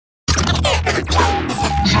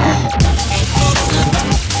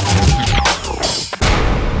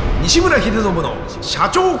西村秀信の社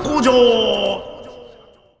長工場。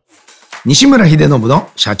西村秀信の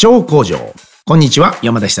社長工場。こんにちは、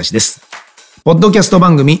山田久志です。ポッドキャスト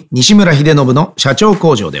番組西村秀信の社長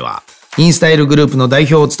工場では、インスタイルグループの代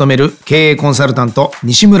表を務める経営コンサルタント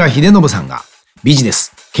西村秀信さんがビジネ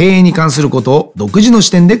ス、経営に関することを独自の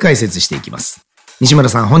視点で解説していきます。西村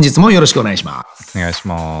さん、本日もよろしくお願いします。お願いし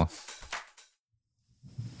ます。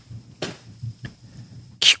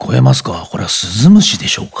聞こえますか？これはスズムシで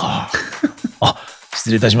しょうか？あ、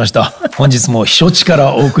失礼いたしました。本日も避暑地か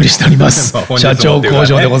らお送りしております社長工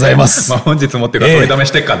場でございます。本日もっていうか、取りだめ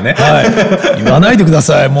してっからね、はい、言わないでくだ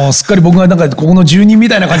さい。もうすっかり僕がなんかここの住人み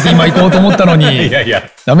たいな感じで今行こうと思ったのにいやいや、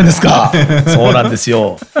ダメですか？そうなんです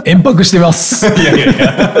よ、延泊してますいやいやい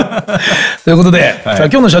やということで、さあ今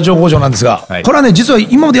日の社長工場なんですが、これはね、実は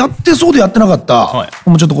今までやってそうでやってなかった、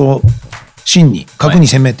もうちょっとこう真に核に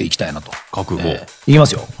攻めていきたいなと。覚悟、いきま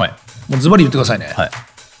すよ、もうズバリ言ってくださいね、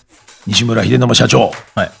西村秀信社長、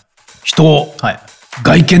人を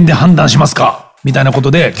外見で判断しますかみたいなこと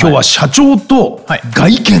で、今日は社長と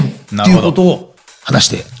外見っていうことを話し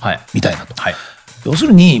てみたいなと。要す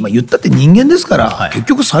るに、言ったって人間ですから、結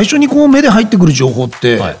局最初にこう目で入ってくる情報っ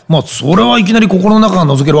て、それはいきなり心の中が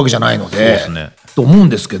覗けるわけじゃないので、と思うん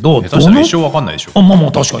ですけど、確かに一生分かんないでしょ。ま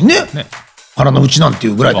あ確かにね、腹の内なんてい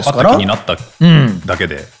うぐらいですから、分かった気になっただけ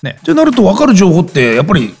でね。ってなると分かる情報ってやっ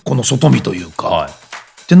ぱりこの外見というか、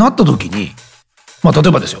ってなった時に、例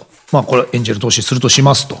えばですよ、これエンジェル投資するとし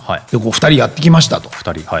ますと、でこう2人やってきましたと、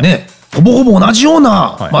ね、ほぼほぼ同じよう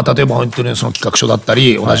な、例えば本当にその企画書だった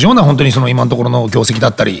り、同じような本当にその今のところの業績だ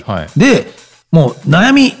ったり、でもう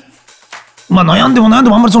悩み、悩んでもあん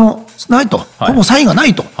まりそのないと、ほぼ差異がな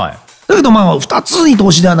いと、だけど2つに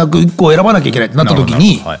投資ではなく1個を選ばなきゃいけないってなった時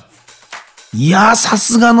に、いやさ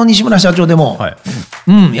すがの西村社長でも、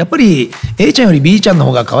やっぱり A ちゃんより B ちゃんの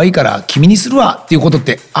方が可愛いから君にするわっていうことっ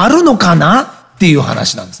てあるのかなっていう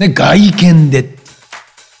話なんですね、外見で。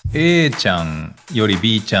 A ちゃんより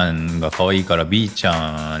B ちゃんが可愛いから B ち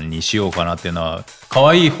ゃんにしようかなっていうのは、可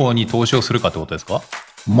愛い方に投資をするかってことですか？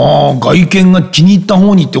外見が気に入った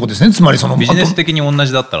方にってことですね。つまりそのビジネス的に同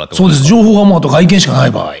じだったらってことですか？そうです。情報があと外見しかな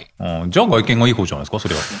い場合、じゃあ外見がいい方じゃないですか、そ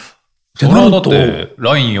れは。それはだって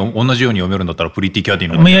ラインを同じように読めるんだったらプリティキャデ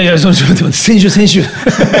ィの。いや先週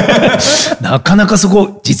なかなかそ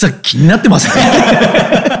こ実は気になってますね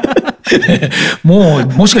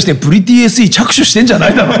もしかしてプリティ SE 着手してんじゃな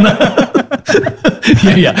いだろうな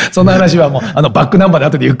いやそんな話はもうバックナンバーで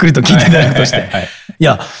後でゆっくりと聞いていただくとして、い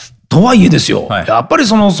やとはいえですよ、やっぱり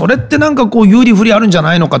それってなんかこう有利不利あるんじゃ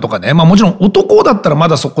ないのかとかね、もちろん男だったらま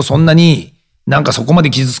だそんなになんかそこま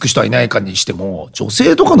で傷つく人はいないかにしても、女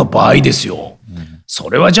性とかの場合ですよ、そ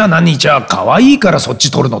れはじゃあ可愛いからそっ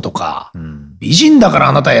ち取るのとか、美人だから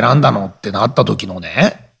あなた選んだのってなった時の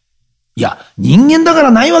ね、いや人間だか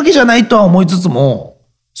らないわけじゃないとは思いつつも、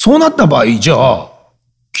そうなった場合、じゃあ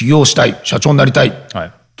起業したい、社長になりたい、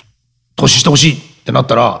投資してほしいってなっ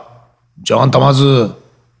たら、じゃああんたまず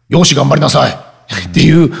容姿頑張りなさいって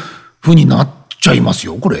いう風になっちゃいます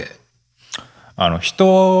よ、これ。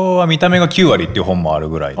人は見た目が9割っていう本もある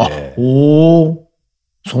ぐらいで。そ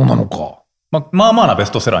うなのか。まあなベ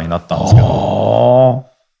ストセラーになったんですけど、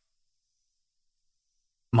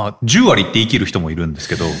10割って言い切る人もいるんです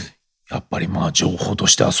けど、やっぱり情報と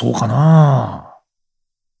してはそうかな。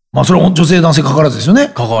それは女性男性関わらずですよ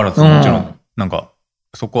ね。関わらず、もちろんなんか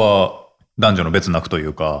そこは男女の別なくとい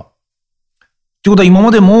うか。ってことは今ま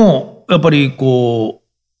でもやっぱりこ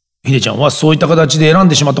うひでちゃんはそういった形で選ん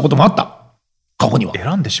でしまったこともあった？過去には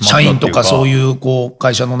選んでしまったっていうか、社員とかそういうこう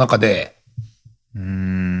会社の中で、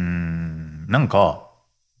なんか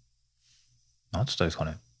なんつったらいいですか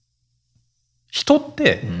ね、人っ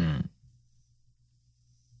て、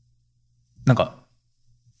なんか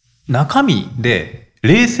中身で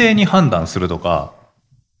冷静に判断するとか、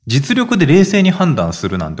実力で冷静に判断す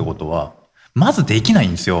るなんてことはまずできない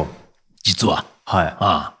んですよ、実は。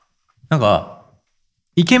なんか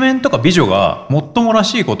イケメンとか美女がもっともら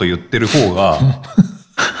しいこと言ってる方が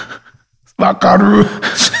わかる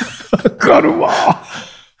わ。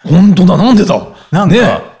本当だ、なんでだ。なん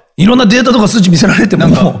か、いろんなデータとか数値見せられても、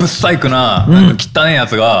なんかブッサイクな、汚いや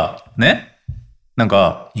つがね、なん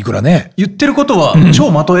かいくらね言ってることは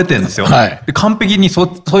超的を得てるんですよ、で完璧にそい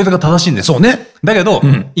つが正しいんです。そうね。だけど、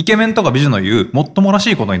イケメンとか美女の言うもっともら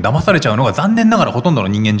しいことに騙されちゃうのが残念ながらほとんどの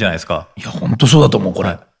人間じゃないですか。いや本当そうだと思う、こ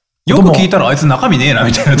れ。よく聞いたらあいつ中身ねえな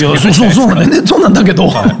みたいな。いやそうなんだね。そうなんだけど、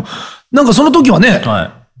なんかその時はね、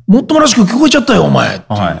もっともらしく聞こえちゃったよお前っ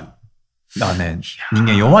ていう。だからね、人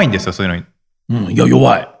間弱いんですよ、そういうのに。いや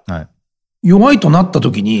弱い。弱いとなった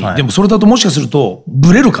時に、でもそれだともしかすると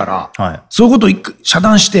ブレるから、そういうことを遮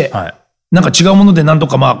断して、なんか違うもので何と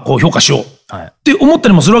かこう評価しようって思った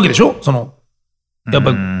りもするわけでしょ。やっ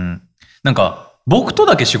ぱりなんか僕と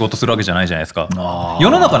だけ仕事するわけじゃないじゃないですか。世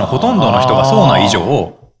の中のほとんどの人がそうな以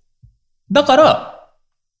上、だから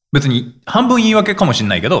別に半分言い訳かもしれ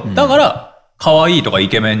ないけど、だから可愛いとかイ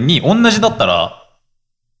ケメンに同じだったら、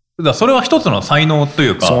それは一つの才能とい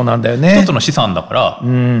うか、そうなんだよね、一つの資産だから、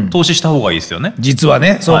投資した方がいいですよね。実は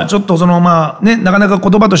ね、そう、ちょっとなかなか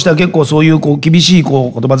言葉としては結構そういう厳しい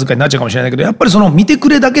言葉遣いになっちゃうかもしれないけど、やっぱり見てく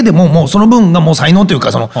れだけでももうその分がもう才能という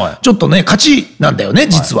か、ちょっとね価値なんだよね、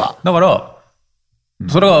実は。だから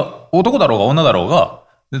それが男だろうが女だろうが、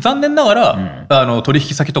残念ながら、取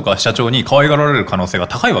引先とか社長に可愛がられる可能性が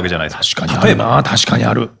高いわけじゃないですか。確かにあるな、確かに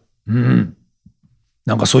ある。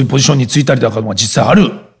なんかそういうポジションについたりとかも実際あ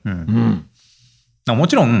る。も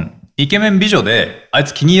ちろんイケメン美女であい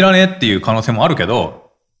つ気に入らねえっていう可能性もあるけど、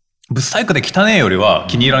ブッサイクで汚ねえよりは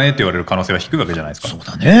気に入らねえって言われる可能性は低いわけじゃないですか。そう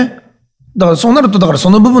だね。だからそうなると、だからそ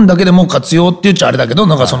の部分だけでも活用って言っちゃあれだけど、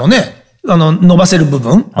なんか伸ばせる部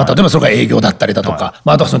分、例えばそれが営業だったりだとか、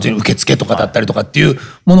あとはその受付とかだったりとかっていう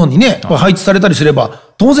ものにね、配置されたりすれば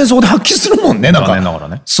当然そこで発揮するもんね。なん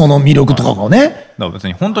かその魅力とかをね。だから別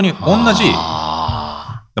に本当に同じ、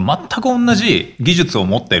全く同じ技術を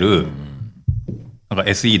持ってるなんか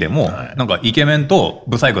SE でも、なんかイケメンと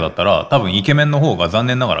ブサイクだったら多分イケメンの方が残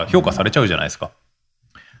念ながら評価されちゃうじゃないですか。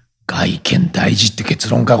外見大事って結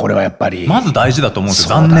論か、これはやっぱり。ままず大事だと思うんですよ、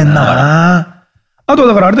残念ながら。あとは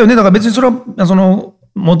だからあれだよね、だから別にそれは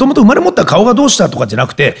もともと生まれ持った顔がどうしたとかじゃな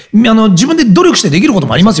くて、自分で努力してできること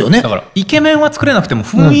もありますよね。だからイケメンは作れなくても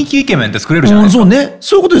雰囲気イケメンって作れるじゃないですか。そうね、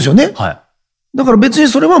そういうことですよね。だから別に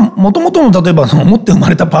それはもともとの例えば持って生ま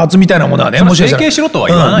れたパーツみたいなものはね、もしかしたら整形しろとは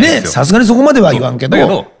言わないですよ。さすがにそこまでは言わんけど。だけ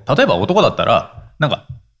ど例えば男だったらなんか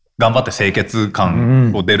頑張って清潔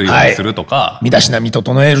感を出るようにするとか、身だしなみ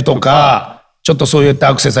整えるとか、ちょっとそういった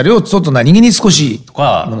アクセサリーをちょっと何気に少し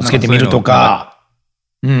つけてみるとか、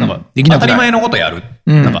できなくない当たり前のことやる。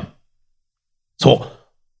なんかそ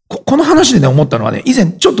うこの話でね思ったのはね、以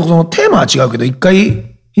前ちょっとそのテーマは違うけど一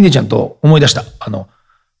回ひでちゃんと思い出した。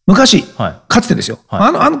昔、かつてですよ。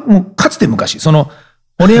もうかつて昔、ホ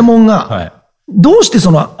リエモンが、どうして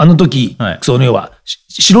あの時、要は、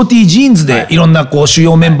白 T ジーンズでいろんな主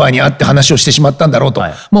要メンバーに会って話をしてしまったんだろうと。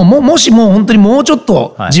もしもう本当にもうちょっ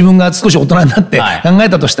と自分が少し大人になって考え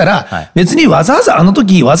たとしたら、別にわざわざあの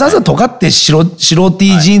時、わざわざ尖って白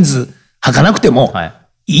T ジーンズ履かなくても、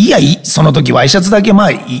いいや、その時ワイシャツだけ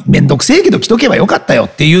めんどくせえけど着とけばよかったよっ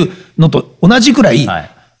ていうのと同じくらい、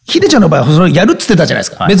ヒデちゃんの場合はそれをやるっつってたじゃないで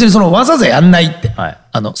すか。別にわざわざやんないって。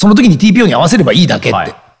その時に TPO に合わせればいいだけっ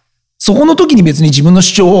て。そこの時に別に自分の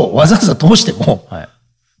主張をわざわざ通しても。だか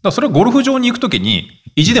らそれはゴルフ場に行く時に、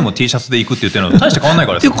意地でも T シャツで行くって言ってるのと大して変わんない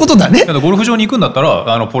からですよ。っていうことだね。だからゴルフ場に行くんだった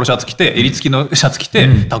ら、ポロシャツ着て、襟付きのシャツ着て、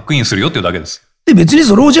タックインするよっていうだけです。で、別に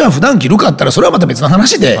それをじゃあ普段着るかったら、それはまた別の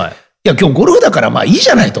話で。いや、今日ゴルフだからいいじ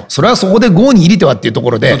ゃないと。それはそこで郷に入りてはっていうとこ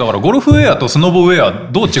ろで。だからゴルフウェアとスノボウェ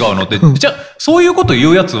アどう違うのって、じゃあ、そういうこと言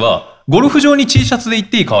うやつは、ゴルフ場に T シャツで行っ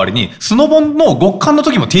ていい代わりに、スノボの極寒の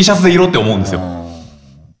時も T シャツでいろって思うんですよ。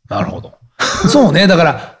なるほど。そうね。だか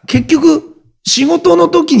ら、結局、仕事の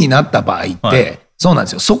時になった場合って、そうなんで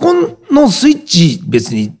すよ。そこのスイッチ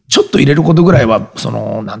別にちょっと入れることぐらいは、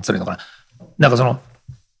なんつうのかな。なんか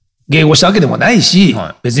迎合したわけでもないし、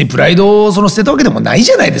別にプライドを捨てたわけでもない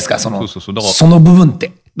じゃないですか、その部分っ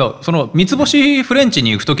て。だから三つ星フレンチ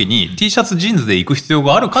に行くときに T シャツジーンズで行く必要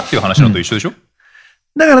があるかっていう話のと一緒でしょ。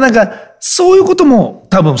だからなんかそういうことも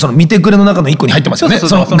多分見てくれの中の一個に入ってますよね。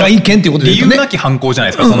外見っていうことで言うとね。理由なき犯行じゃな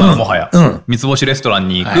いですか、そんなのもはや。三つ星レストラン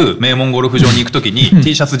に行く、名門ゴルフ場に行くときに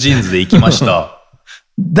T シャツジーンズで行きました。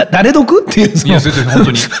誰得っていう。いや、先生本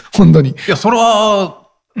当に。本当に。いや、それは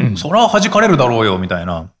弾かれるだろうよみたい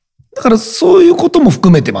な。だからそういうことも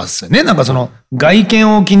含めてますよね。なんか外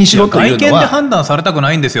見を気にしろというのは。外見で判断されたく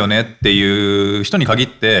ないんですよねっていう人に限っ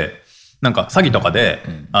て、なんか詐欺とかで、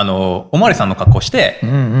おまわりさんの格好して、で、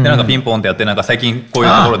なんかピンポンってやって、なんか最近こうい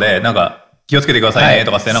うところで、なんか気をつけてくださいね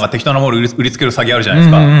とかって、なんか適当なもの売りつける詐欺あるじゃないで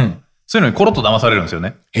すか。そういうのにコロッと騙されるんですよ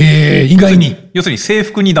ね。意外に。要するに制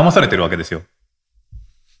服に騙されてるわけですよ。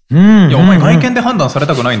いや、お前外見で判断され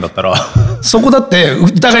たくないんだったらそこだって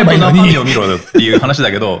疑えばいいのに中身を見ろよっていう話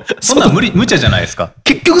だけどそんな無茶じゃないですか。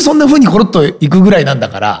結局そんな風にコロッといくぐらいなんだ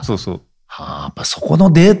から。そうそう。やっぱそこ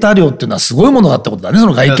のデータ量っていうのはすごいものだってことだね、そ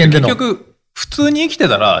の外見での。結局普通に生きて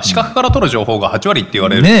たら視覚から取る情報が8割って言わ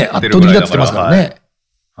れるね、圧倒的だって言ってますからね。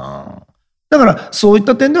だからそういっ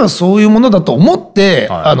た点ではそういうものだと思って、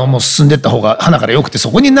もう進んでいった方が鼻からよくて、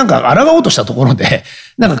そこになんか抗おうとしたところで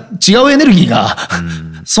なんか違うエネルギーが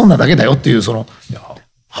そんなだけだよっていう、そのいや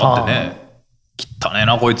だってね、汚ねえ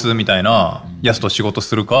なこいつみたいなやつと仕事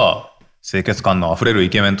するか、清潔感のあふれるイ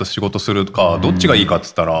ケメンと仕事するか、どっちがいいかっ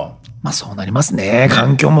つったら、まあそうなりますね。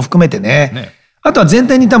環境も含めてね。あとは全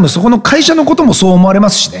体に多分そこの会社のこともそう思われま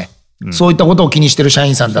すしね。そういったことを気にしてる社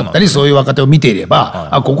員さんだったり、そういう若手を見ていれば、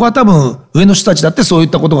あ、ここは多分上の人たちだってそういっ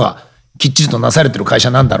たことがきっちりとなされてる会社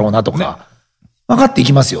なんだろうなとか、分かってい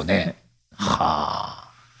きますよね。は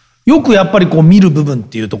あ。よくやっぱりこう見る部分っ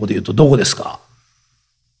ていうところで言うとどこですか？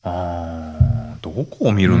どこ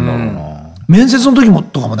を見るんだろうな。面接の時も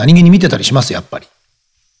とかも何気に見てたりします、やっぱり。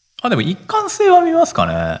でも一貫性は見ますか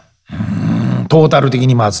ね。トータル的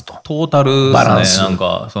にまずと。トータルですね。バランス。なん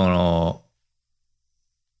か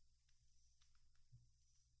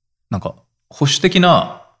なんか保守的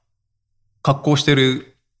な格好して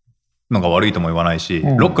るのが悪いとも言わないし、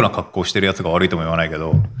ロックな格好してるやつが悪いとも言わないけ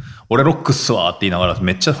ど、俺ロックっすわって言いながら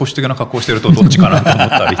めっちゃ保守的な格好してるとどっちかなと思っ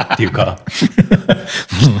たりっていうか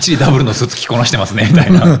きっちりダブルのスーツ着こなしてますねみた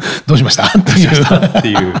いなどうしましたって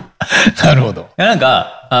いうなるほど。なん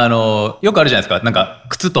かよくあるじゃないですか、なんか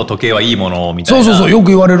靴と時計はいいものみたいな。そうよく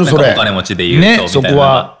言われる。それお金持ちで言うとみたいな、ね、そこ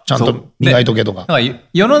はちゃんと磨いとけとか。なんか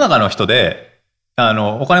世の中の人で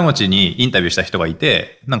お金持ちにインタビューした人がい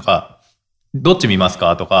て、なんかどっち見ます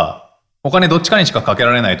かとか、お金どっちかにしかかけ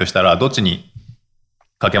られないとしたらどっちに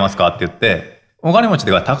かけますかって言って、お金持ち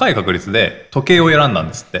では高い確率で時計を選んだん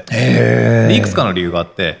ですって。でいくつかの理由があ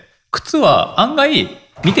って、靴は案外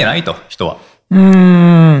見てないと、人は。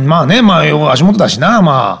まあね、まあ足元だしな、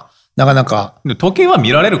まあなかなか。時計は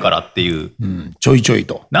見られるからっていう、ちょいちょい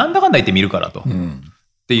となんだかんだ言って見るからと、っ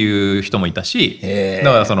ていう人もいたし、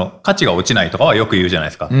だからその価値が落ちないとかはよく言うじゃない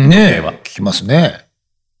ですか。ねえ、聞きますね。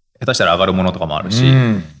下手したら上がるものとかもあるし、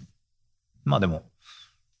まあでも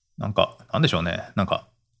なんかなんでしょうね、なんか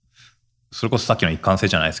それこそさっきの一貫性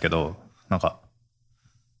じゃないですけど、なんか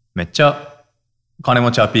めっちゃ金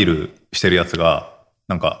持ちアピールしてるやつが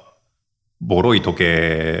なんかボロい時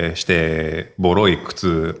計してボロい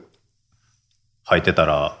靴履いてた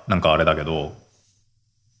らなんかあれだけど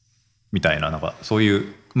みたいな、なんかそうい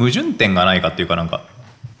う矛盾点がないかっていうか、なんか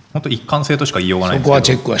本当一貫性としか言いようがないんですけど、そこは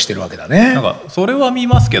チェックはしてるわけだね。なんかそれは見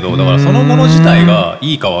ますけど、だからそのもの自体が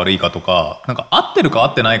いいか悪いかとか、なんか合ってるか合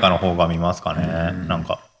ってないかの方が見ますかね。なん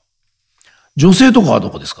か女性とかはど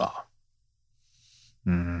こですか？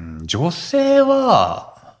女性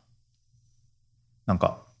はなん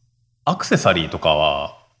かアクセサリーとか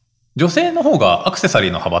は、女性の方がアクセサリ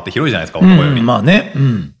ーの幅って広いじゃないですか、男より。まあね、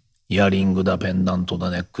イヤリングだ、ペンダントだ、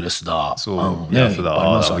ネックレスだ、そうやつ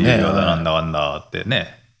だ、指輪だ、なんだかんだって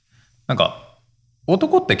ね。なんか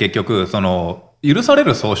男って結局その許され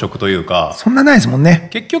る装飾というか、そんなないですもんね。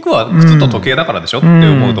結局は靴と時計だからでしょって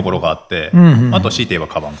思うところがあって、あと強いて言えば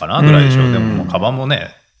カバンかなぐらいでしょ。でもカバンもね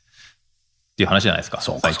っていう話じゃないですか。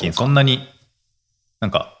最近そんなにな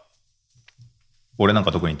んか俺なん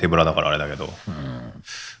か特に手ぶらだからあれだけど、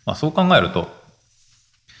まあそう考えると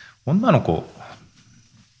女の子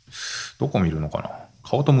どこ見るのかな。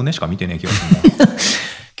顔と胸しか見てねえ気がするな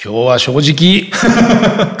今日は正直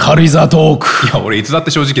軽井沢トーク。いや俺いつだって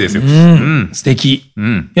正直ですよ。素敵。い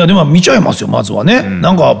やでも見ちゃいますよ、まずはね。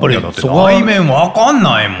なんかやっぱりそこは内面わかん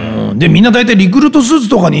ないもん。でみんな大体リクルートスーツ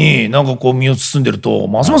とかになんかこう身を包んでると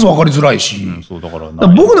ますます分かりづらいし、そうだから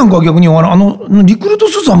僕なんかは逆にリクルート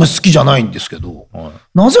スーツあんまり好きじゃないんですけど、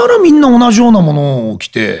なぜあらみんな同じようなものを着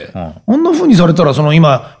て、あんな風にされたらその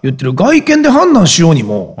今言ってる外見で判断しように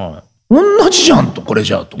も同じじゃんと、これ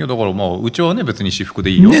じゃあと。いやだからまあうちはね別に私服で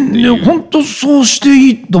いいよっていう。本当そうしてい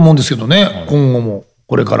いと思うんですけどね、今後も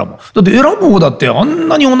これからも。だって選ぶ方だってあん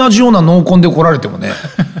なに同じような濃紺で来られてもね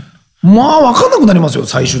まあ分かんなくなりますよ、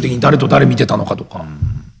最終的に誰と誰見てたのかとか。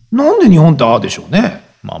なんで日本ってああでしょうね。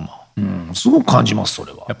まあまあ、すごく感じます、そ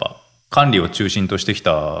れは。やっぱ管理を中心としてき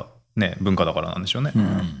た、ね、文化だからなんでしょうね。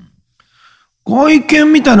外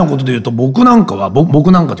見みたいなことで言うと僕なんかってこ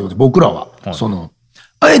とで僕らは、その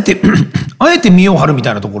あえて見栄を張るみ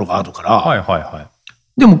たいなところがあるから、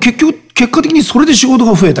でも結果的にそれで仕事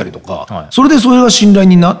が増えたりとか、それでそれが信頼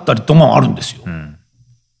になったりともあるんですよ。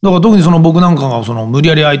だから特にその僕なんかがその無理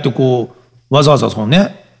やりあえてこうわざわざその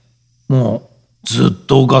ね、もうずっ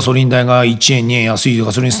とガソリン代が1円2円安い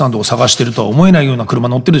ガソリンスタンドを探してるとは思えないような車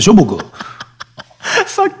乗ってるでしょ僕。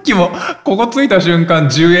さっきもここ着いた瞬間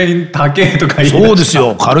10円高えとか言いました。そうです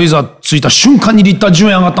よ、軽井沢着いた瞬間にリッター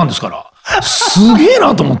10円上がったんですから。すげえ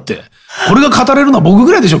なと思って。これが語れるのは僕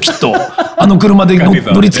ぐらいでしょきっと。あの車で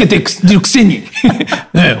乗りつけてるくせに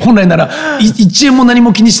本来なら1円も何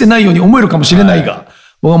も気にしてないように思えるかもしれないが、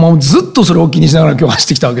僕はもうずっとそれを気にしながら今日走っ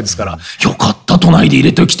てきたわけですから、よかった都内で入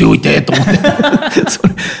れてきておいてと思ってそ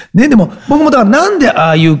れね。でも僕もだからなんであ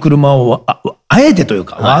あいう車をあえてという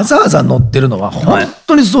か、わざわざ乗ってるのは本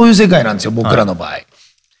当にそういう世界なんですよ、僕らの場合。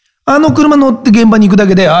あの車乗って現場に行くだ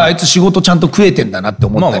けで、あいつ仕事ちゃんと食えてんだなって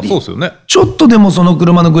思ったり、そうですよね。ちょっとでもその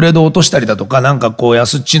車のグレードを落としたりだとか、なんかこう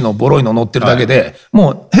安っちのボロいの乗ってるだけで、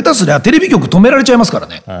もう下手すりゃテレビ局止められちゃいますから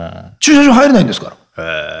ね。駐車場入れないんですか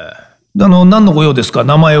ら。何のご用ですか、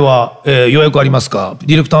名前は、予約ありますか、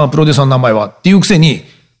ディレクタープロデューサーの名前はっていうくせに、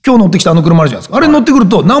今日乗ってきたあの車あるじゃないですか。あれ乗ってくる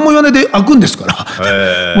と何も言わないで開くんですか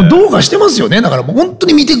ら。もうどうかしてますよね。だからもう本当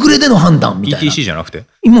に見てくれての判断みたいな。ETC じゃなくて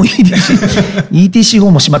もう ETC 法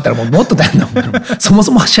も閉まったらもうもっと大変なもん。そも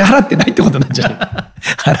そも支払ってないってことなんじゃない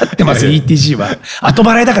払ってます、ETC は。後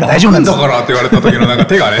払いだから大丈夫なんです。だからって言われた時のなんか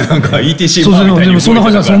手がね、なんか ETC バーみたいに。そんな感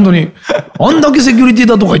じなんです、本当に。あんだけセキュリティ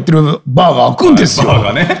だとか言ってるバーが開くんですよ。バー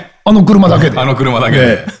がね。あの車だけで。あの車だけ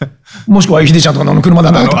で。もしくはヒデちゃんとかのあの車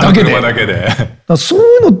だけで。そう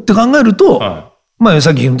いうのって考えると、まあ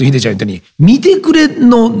さっきヒデちゃん言ったように、見てくれ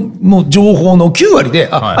のもう情報の9割で、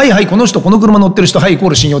はいはい、この人、この車乗ってる人、はい、イコー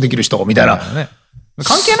ル信用できる人、みたいな。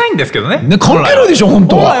関係ないんですけどね。関係ないでしょ、本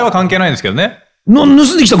当は。本来は関係ないんですけどね。盗んで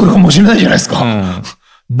きた車かもしれないじゃないですか。あ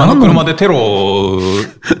の車でテロ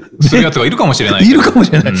するやつがいるかもしれない。いるかも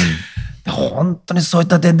しれない。本当にそういっ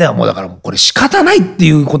た点ではもうだからこれ仕方ないって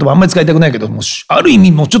いう言葉あんまり使いたくないけど、もうある意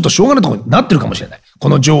味もうちょっとしょうがないところになってるかもしれない。こ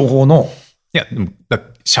の情報の。いや、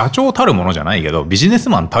社長たるものじゃないけど、ビジネス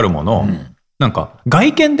マンたるもの、なんか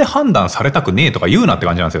外見で判断されたくねえとか言うなって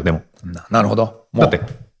感じなんですよ、でも。なるほど。だって、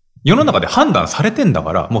世の中で判断されてんだ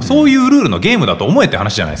から、もうそういうルールのゲームだと思えって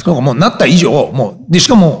話じゃないですか。もうなった以上、もう、で、し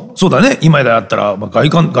かも、そうだね、今だったら、外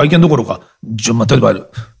見どころか、例えば、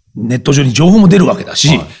ネット上に情報も出るわけだ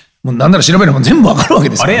し、もうなんなら調べれば全部わかるわけ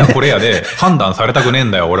ですよね。あれやこれやで判断されたくねえ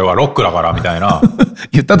んだよ、俺はロックだから、みたいな。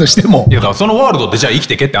言ったとしても。いや、だからそのワールドでじゃあ生き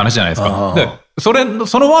てけって話じゃないですか。で、そ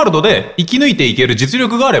のワールドで生き抜いていける実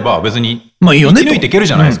力があれば別に、生き抜いていける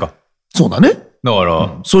じゃないですか。そうだね。だから、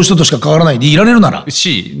そういう人としか変わらないでいられるなら。だか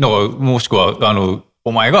らもしくは、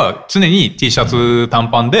お前が常に T シャツ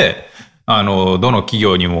短パンで、どの企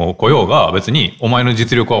業にも来ようが別にお前の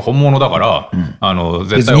実力は本物だから、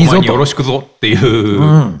絶対お前によろしくぞってい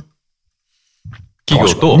う、企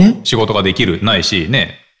業と仕事ができる、ないし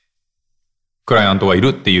ね、クライアントがいる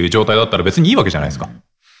っていう状態だったら別にいいわけじゃないですか。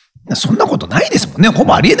そんなことないですもんね。ほ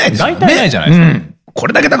ぼありえないですよね。大体ないじゃないですか。こ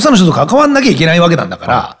れだけたくさんの人と関わんなきゃいけないわけなんだか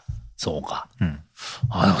ら。そうか。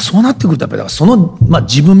そうなってくるとやっぱりその、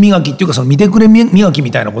自分磨きっていうかその見てくれ磨き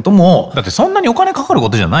みたいなことも。だってそんなにお金かかるこ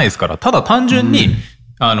とじゃないですから、ただ単純に、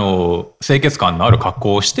清潔感のある格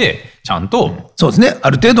好をして、ちゃんと、そうですね。あ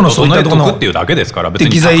る程度のそういったところの。っていうだけですから、別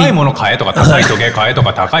に高いもの買えとか、高い時計買えと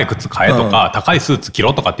か、高い靴買えとか、高いスーツ着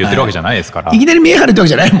ろとかって言ってるわけじゃないですから。いきなり見え張るってわけ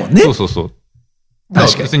じゃないもんね。そう。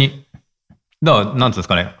確かに。別に、だから、なんていうんです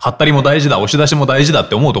かね、はったりも大事だ、押し出しも大事だっ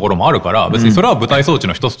て思うところもあるから、別にそれは舞台装置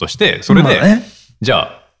の一つとして、それで、じゃあ、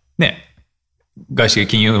ね、外資系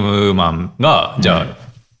金融マンが、じゃ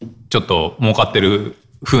あ、ちょっと儲かってる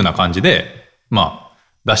風な感じで、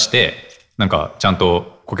出して、なんかちゃん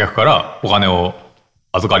と顧客からお金を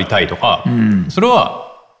預かりたいとか、それ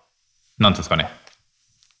は、なんていうんですかね、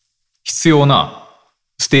必要な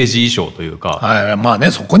ステージ衣装というか、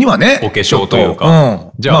そこにはね、お化粧という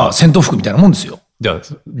か、じゃあ、戦闘服みたいなもんですよ。じゃあ、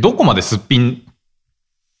どこまですっぴん、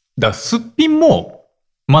すっぴんも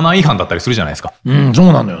マナー違反だったりするじゃないですか。そ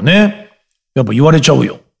うなのよね。やっぱ言われちゃう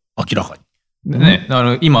よ、明らかに。ね、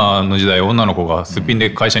今の時代女の子がすっぴん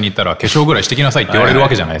で会社に行ったら化粧ぐらいしてきなさいって言われるわ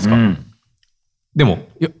けじゃないですか。でも、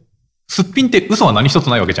すっぴんって嘘は何一つ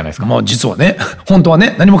ないわけじゃないですか。実はね、本当は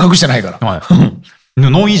ね、何も隠してないから。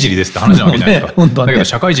ノンいじりですって話なわけじゃないですか。だけど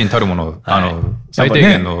社会人たるもの、最低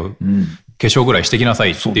限の化粧ぐらいしてきなさ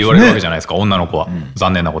いって言われるわけじゃないですか、女の子は。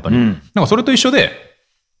残念なことに。なんかそれと一緒で、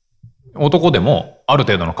男でもある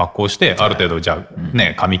程度の格好をして、ある程度じゃあ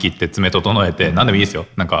ね、髪切って爪整えて、何でもいいですよ。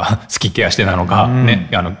なんかスキンケアしてなのか、ね、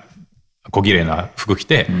小綺麗な服着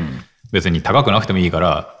て、別に高くなくてもいいか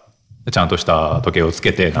ら、ちゃんとした時計をつ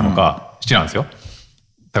けてなのか、好きなんですよ。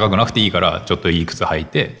高くなくていいから、ちょっといい靴履い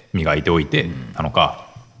て、磨いておいてなのか。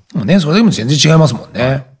それでも全然違いますもん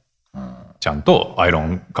ね。ちゃんとアイロ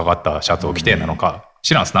ンかかったシャツを着てなのか、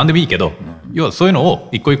知らんす。何でもいいけど、要はそういうのを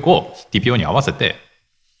一個一個 TPO に合わせて、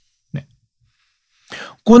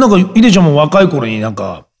これなんか、ヒデちゃんも若い頃になん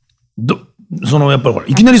か、やっぱ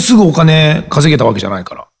りいきなりすぐお金稼げたわけじゃない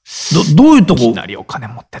から。どういうとこ？いきなりお金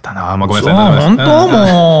持ってたな。ごめんなさい。本当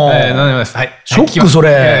もう。何でもないです。はい。ショックそ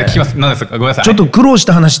れ。聞きます。何ですか？ごめんなさい。ちょっと苦労し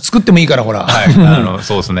た話作ってもいいから、ほら。はい。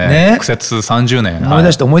そうですね。苦節30年。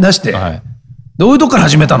思い出して。どういうとこから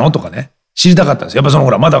始めたのとかね。知りたかったんです。やっぱそのほ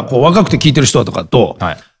らまだこう若くて聞いてる人とかと、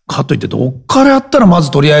はい、かといってどっからやったらまず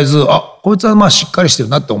とりあえずこいつはまあしっかりしてる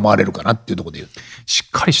なって思われるかなっていうところで言う。しっ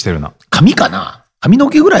かりしてるな。髪かな、髪の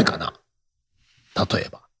毛ぐらいかな、例え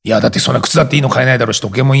ば。いやだってそんな靴だっていいの買えないだろうし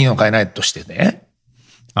時計もいいの買えないとしてね。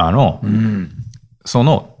そ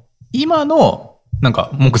の今のなんか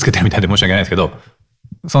文句つけてるみたいで申し訳ないですけど、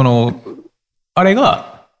あれ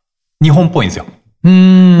が日本っぽいんですよ。あ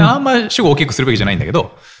んまり主語大きくするべきじゃないんだけ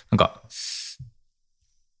ど、なんか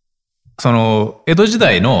江戸時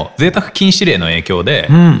代の贅沢禁止令の影響で、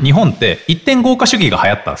日本って一点豪華主義が流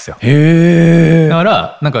行ったんですよ。だか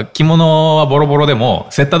らなんか着物はボロボロでも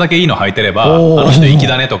セッタだけいいの履いてればあの人粋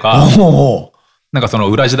だねとか、なんかそ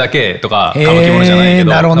の裏地だけとか歌舞伎物じゃないけ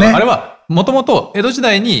ど、あれはもともと江戸時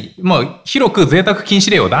代に広く贅沢禁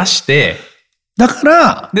止令を出して、だ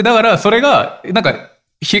からそれがなんか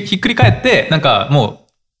ひっくり返ってなんかもう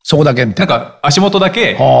そこだけみたいな、なんか足元だけで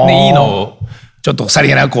いいのをちょっとさり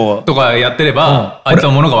げなくこうとかやってれば、あいつ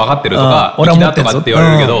は物が分かってるとか粋だとかって言わ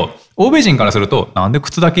れるけど、欧米人からするとなんで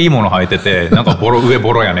靴だけいいもの履いててなんか上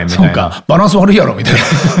ボロやねんみたいな。そうか、バランス悪いやろみたい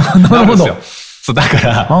な。なるほど。そうだか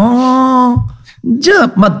らじゃ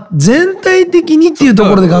あまあ全体的にっていうと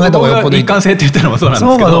ころで考えた方がよっぽどいい。一貫性って言ったのもそうなんで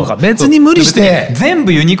すけど、そうか別に無理して全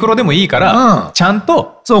部ユニクロでもいいから、ちゃん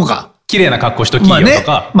とそうか綺麗な格好しときよと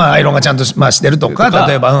か、アイロンがちゃんとしてるとか、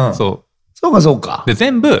例えばそうかで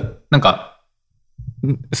全部なんか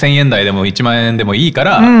1000円台でも1万円でもいいか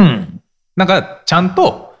ら、なんかちゃん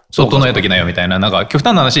と整えときなよみたいな、なんか極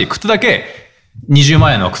端な話、靴だけ20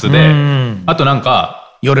万円の靴で、あとなんか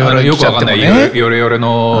よくわかんないヨレヨレ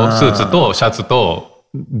のスーツとシャツと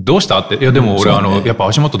どうしたって、いやでも俺やっぱ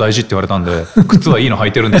足元大事って言われたんで靴はいいの履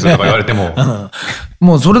いてるんですとか言われても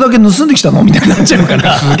もうそれだけ盗んできたのみたいになっちゃうか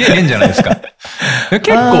らすげえ変じゃないですか。結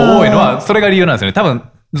構多いのはそれが理由なんですよね。多分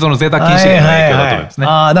その贅沢禁止令の影響だと思いますね。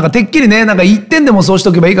だからてっきりね、なんか一点でもそうし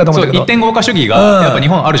とけばいいかと思ったけど、一点豪華主義がやっぱ日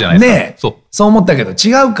本あるじゃないですか。そう思ったけど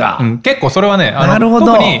違うか。結構それはね、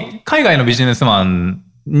特に海外のビジネスマン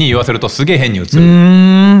に言わせるとすげえ変に映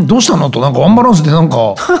る。どうしたのと、なんかワンバランスでなん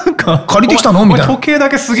か借りてきたのみたいな。時計だ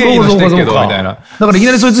けすげえいいのしてるけどみたいな。だからいき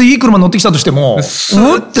なりそいついい車乗ってきたとしてもっ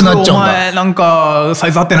てなっちゃうんだ。お前なんかサ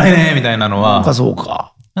イズ合ってないねみたいなのは、そう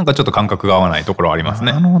か。なんかちょっと感覚が合わないところはあります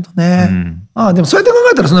ね。なるほどね。でもそうやって考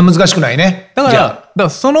えたらそんな難しくないね。だから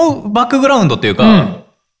そのバックグラウンドっていうか、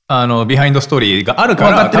ビハインドストーリーがあるか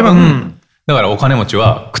ら多分。だからお金持ち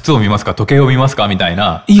は靴を見ますか時計を見ますかみたい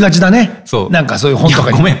な言いがちだね。そうなんかそういう本と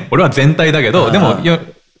かに。ごめん、俺は全体だけど、でも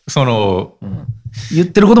その言っ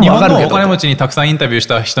てることも分かるけど、日本のお金持ちにたくさんインタビューし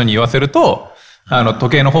た人に言わせると、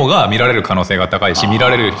時計の方が見られる可能性が高いし、見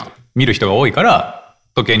る人が多いから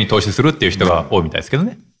時計に投資するっていう人が多いみたいですけど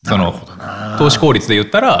ね。その投資効率で言っ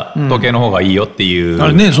たら時計の方がいいよっていう人が多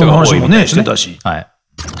いみたいですね。その話もねしてたし。は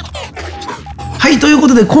いというこ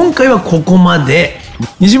とで今回はここまで。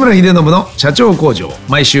西村秀信の社長工場、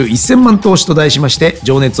毎週1000万投資と題しまして、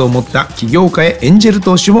情熱を持った起業家へエンジェル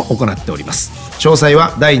投資も行っております。詳細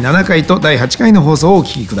は第7回と第8回の放送をお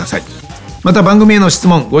聞きください。また番組への質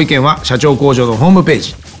問ご意見は社長工場のホームペー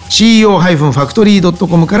ジ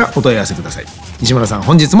CEO-factory.com からお問い合わせください。西村さん、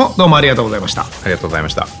本日もどうもありがとうございました。ありがとうございま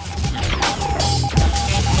した。